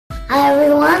Hi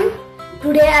everyone,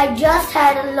 today I just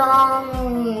had a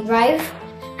long drive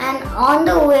and on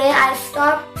the way I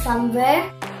stopped somewhere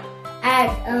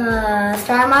at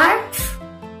Star Marks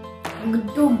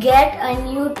to get a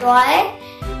new toy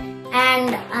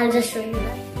and I'll just show you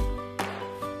that.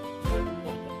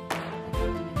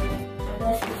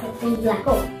 Something black.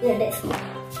 Oh, here it is.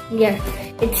 Here,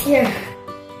 it's here.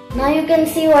 Now you can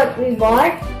see what we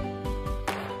bought.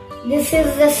 This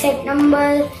is the set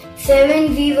number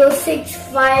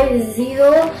 70650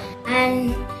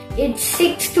 and it's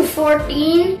 6 to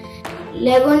 14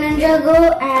 Lego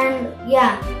Ninjago, and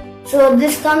yeah, so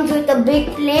this comes with a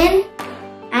big plane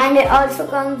and it also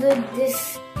comes with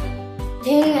this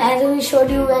thing as we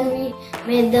showed you when we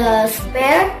made the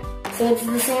spare. So it's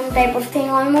the same type of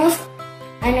thing almost,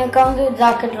 and it comes with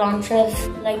rocket launchers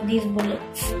like these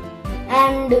bullets.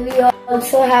 And we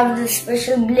also have this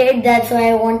special blade. That's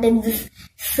why I wanted this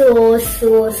so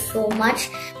much,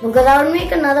 because I would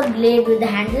make another blade with the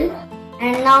handle.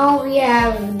 And now we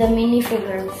have the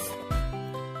minifigures.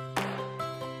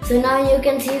 So now you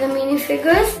can see the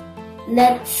minifigures.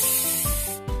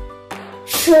 Let's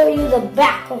show you the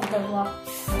back of the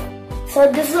box.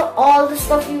 So this is all the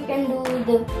stuff you can do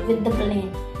with the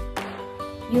plane.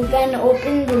 You can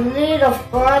open the lid, of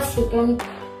course.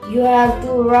 You have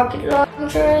 2 rocket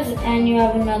launchers and you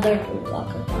have another 2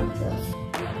 rocket launchers.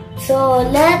 So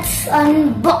let's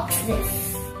unbox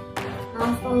this.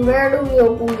 Now from where do we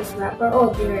open this wrapper?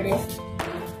 Oh, there it is.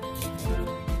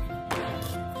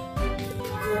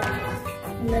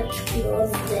 Let's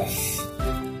close this.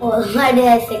 Oh, why did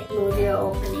I say close? You're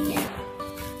opening it.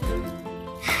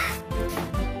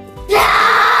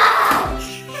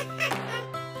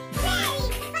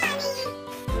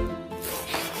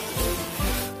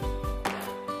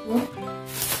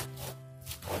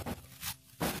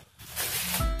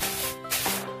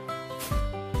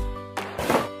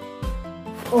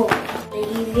 Oh, the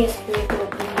easiest way to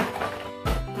open it.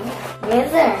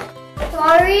 Where's there?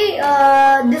 Sorry,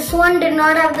 this one did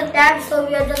not have the tag, so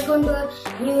we are just going to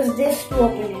use this to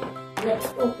open it. Let's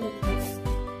open this.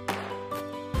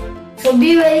 So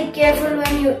be very careful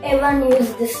when you ever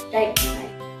use this type of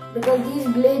knife, because these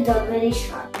blades are very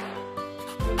sharp.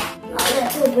 Now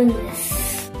let's open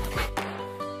this.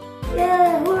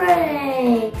 Yeah,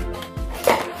 hooray!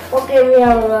 Okay, we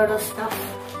have a lot of stuff.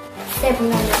 Step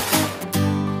number 2.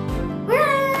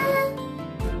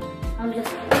 I'll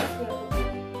just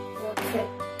okay.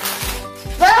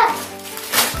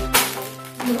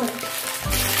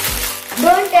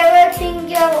 Don't ever think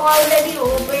you have already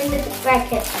opened this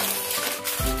packet.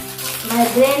 My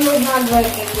brain was not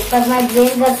working because my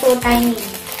brains are so tiny.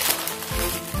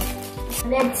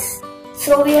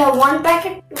 So we have 1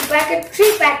 packet, 2 packets,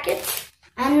 3 packets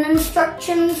and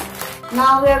instructions.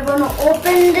 Now we are going to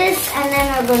open this and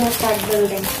then we're going to start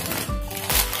building.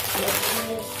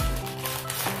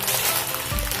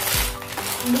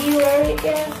 Be very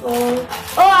careful.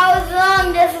 Oh, I was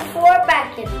wrong. There's 4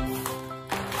 packets.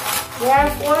 There are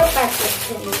 4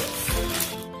 packets in this.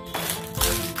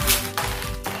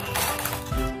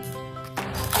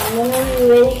 I'm going to be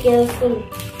very careful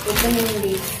opening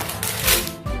these.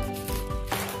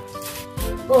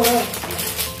 Oh, right.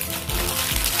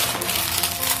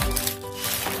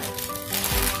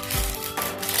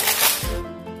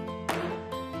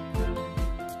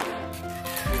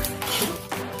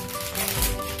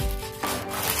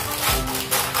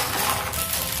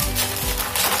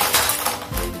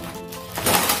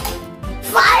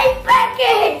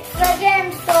 Again,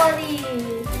 sorry.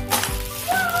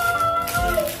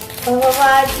 Oh, Papa,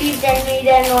 please tell me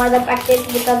there are no other packets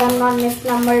because I'm not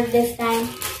misnumbered this time.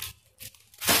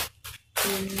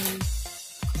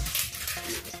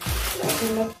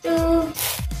 Number 2.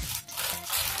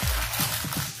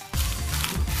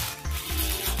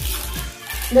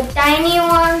 The tiny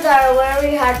ones are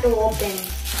very hard to open.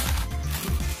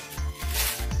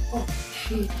 Oh,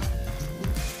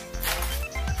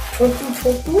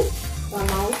 Chotu. Come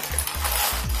out.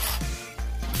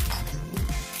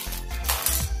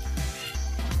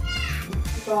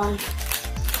 Gone.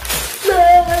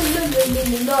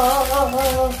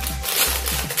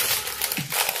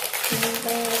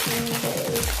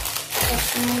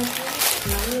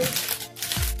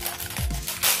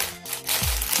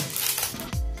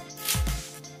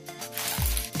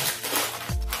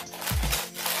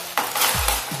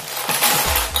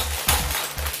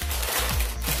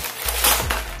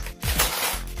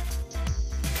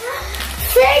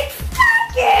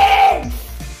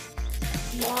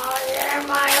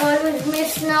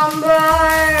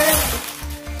 Numbers.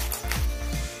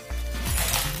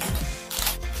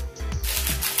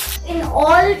 In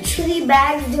all 3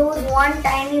 bags, there was one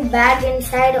tiny bag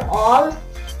inside all.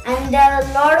 And there are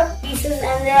a lot of pieces,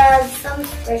 and there are some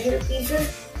special pieces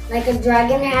like a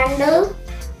dragon handle.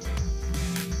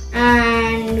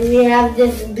 And we have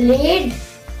this blade.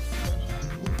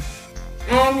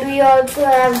 And we also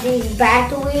have these bat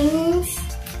wings.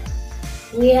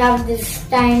 We have this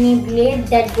tiny blade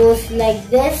that goes like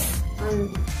this.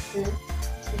 You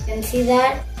can see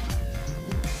that.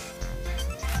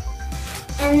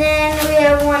 And then we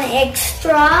have one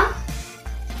extra.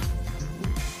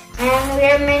 And we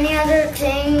have many other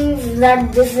things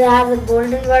that this has a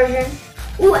golden version.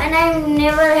 Ooh, and I've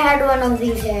never had one of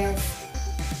these hairs.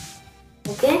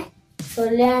 Okay, so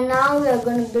now we are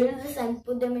going to build this and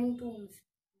put them in tombs.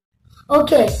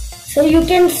 Okay, so you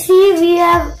can see we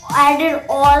have added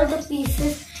all the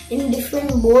pieces in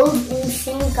different molds in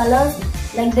same colors.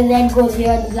 Like the red goes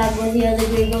here, the black goes here, the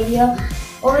grey goes here.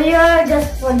 Over here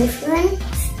just for different.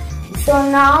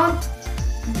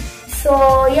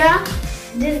 Yeah,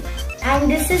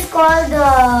 this is called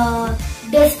the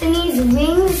Destiny's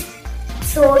Wings.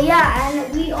 So yeah,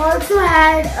 and we also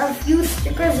had a few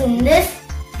stickers in this.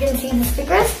 You can see the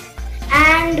stickers.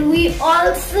 And we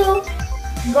also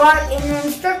got an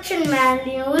instruction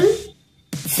manual,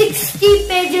 60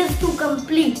 pages to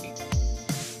complete.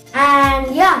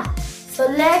 And yeah, so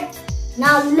let's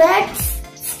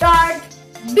start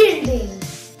building.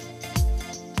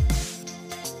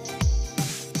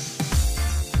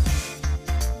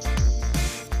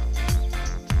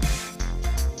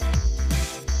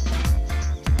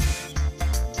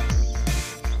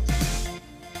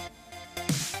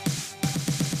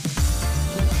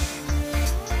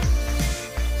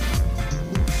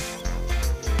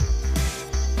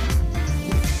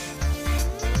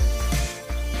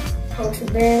 To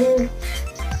build.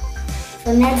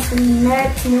 So let's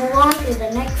move on to the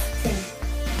next thing.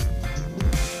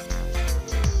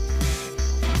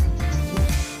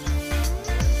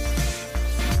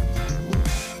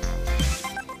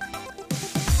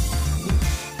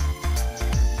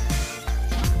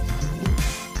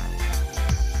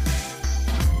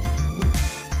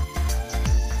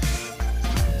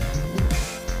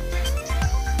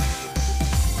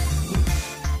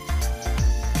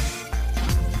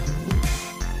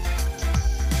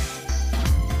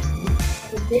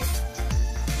 This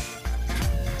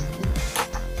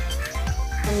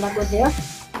and that goes there.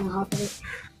 And how to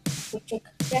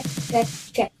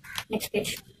check. Next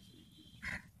page.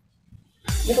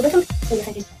 Just open some. Wait a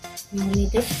second. Now we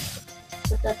need this.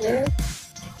 Put that there.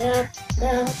 That,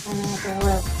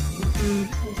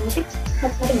 missing?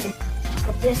 Nothing missing.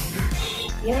 Put this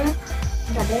here.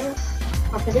 That there.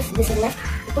 After this is left.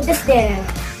 Put this there.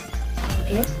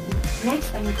 Okay.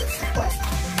 Next, I need this first.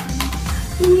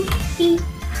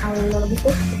 Kalau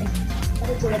gitu,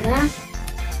 kita boleh dah,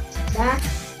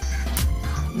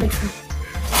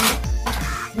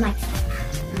 nice.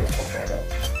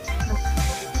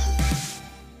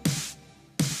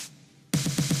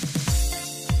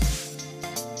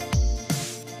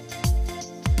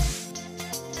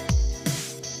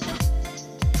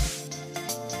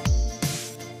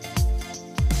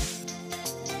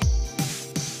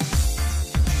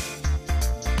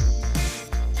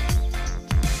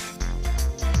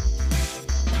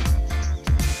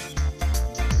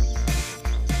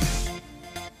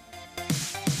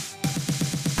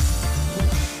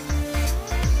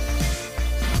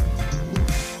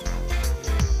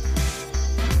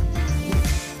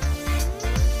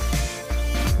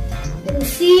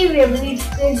 See, we have reached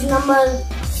page number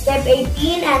step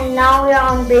 18 and now we are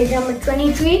on page number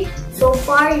 23. So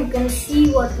far you can see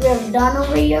what we have done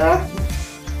over here.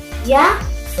 Yeah,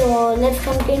 so let's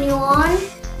continue on.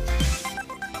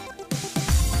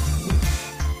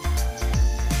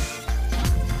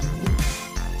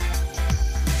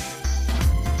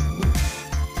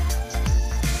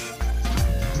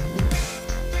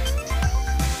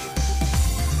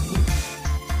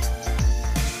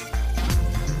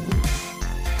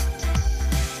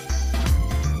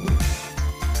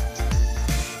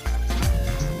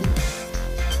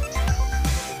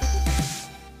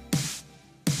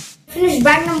 Finish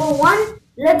bag number 1.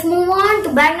 Let's move on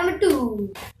to bag number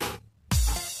 2.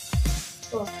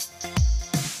 Oh.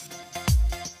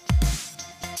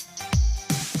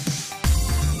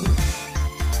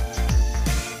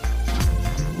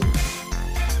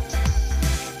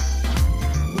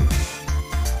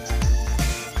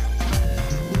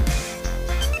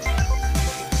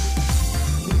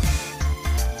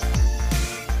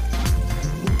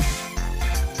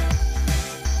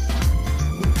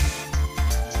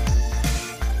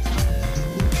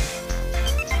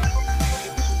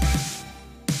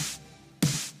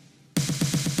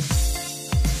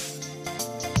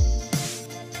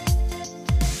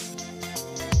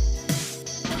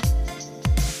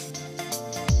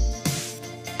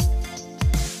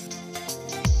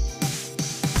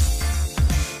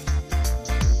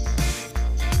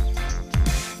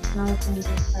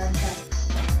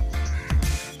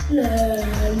 See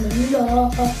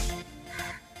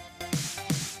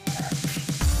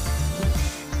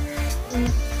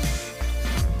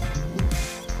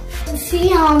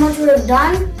how much we have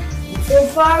done. So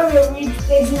far we have reached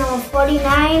page number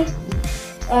 49,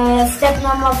 step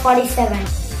number 47.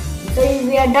 So if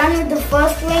we are done with the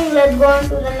first wing, let's go on to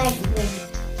the next wing.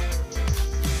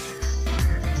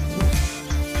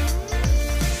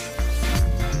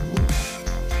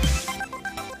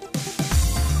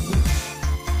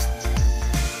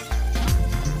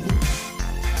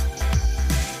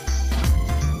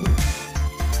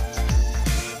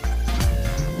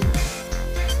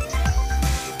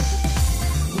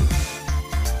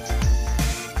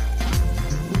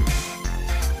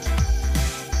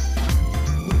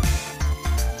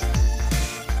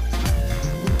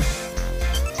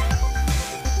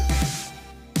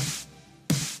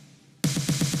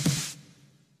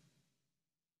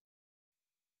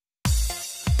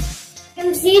 You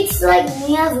can see it's like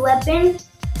Mia's weapon,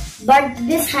 but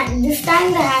this time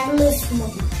the handle is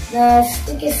small. The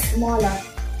stick is smaller.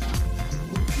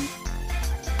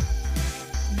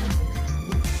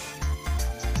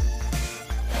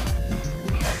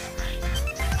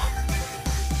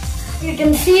 You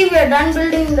can see we are done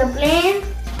building the plane,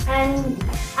 and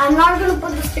I'm not going to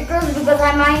put the stickers because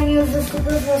I might use the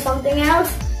stickers for something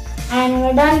else. And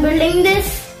we're done building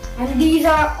this, and these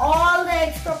are all the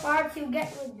extra parts you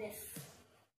get with this.